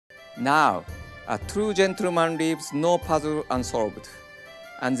Now, a true gentleman leaves no puzzle unsolved.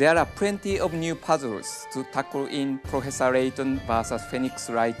 And there are plenty of new puzzles to tackle in Professor Layton vs. Phoenix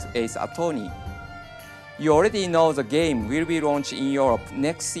Wright Ace Attorney. You already know the game will be launched in Europe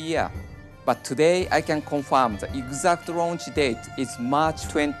next year, but today I can confirm the exact launch date is March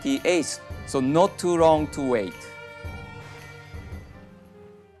 28th, so not too long to wait.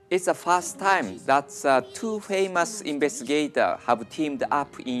 It's the first time that two famous investigators have teamed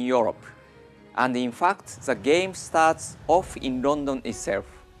up in Europe. And in fact, the game starts off in London itself.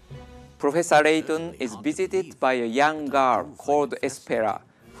 Professor Layton is visited by a young girl called Espera,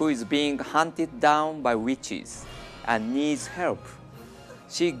 who is being hunted down by witches and needs help.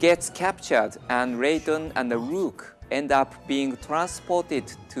 She gets captured, and Layton and the Rook end up being transported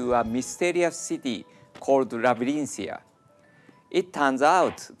to a mysterious city called Labyrinthia. It turns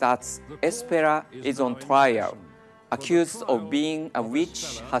out that Espera is on trial, accused of being a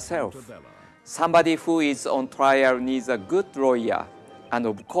witch herself. Somebody who is on trial needs a good lawyer, and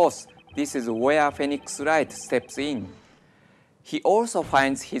of course, this is where Phoenix Wright steps in. He also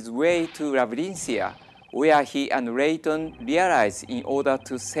finds his way to Labyrinthia, where he and Layton realize in order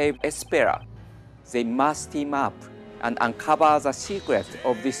to save Espera, they must team up and uncover the secret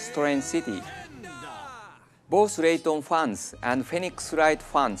of this strange city. Both Layton fans and Phoenix Wright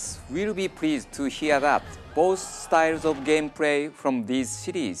fans will be pleased to hear that both styles of gameplay from this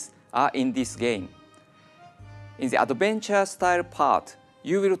series are in this game. In the adventure style part,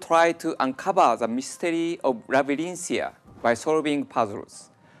 you will try to uncover the mystery of Labyrinthia by solving puzzles,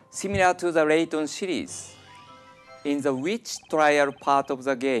 similar to the Layton series. In the witch trial part of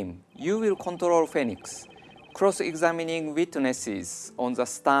the game, you will control Phoenix, cross-examining witnesses on the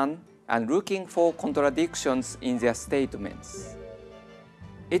stand and looking for contradictions in their statements.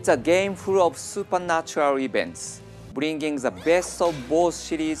 It's a game full of supernatural events, bringing the best of both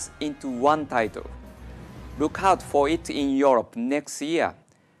series into one title. Look out for it in Europe next year,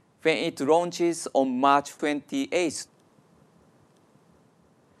 when it launches on March 28th.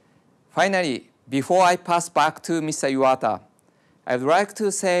 Finally, before I pass back to Mr. Iwata, I'd like to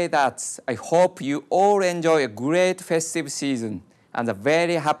say that I hope you all enjoy a great festive season and a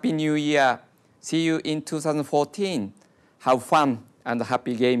very happy new year. See you in 2014. Have fun and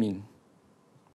happy gaming.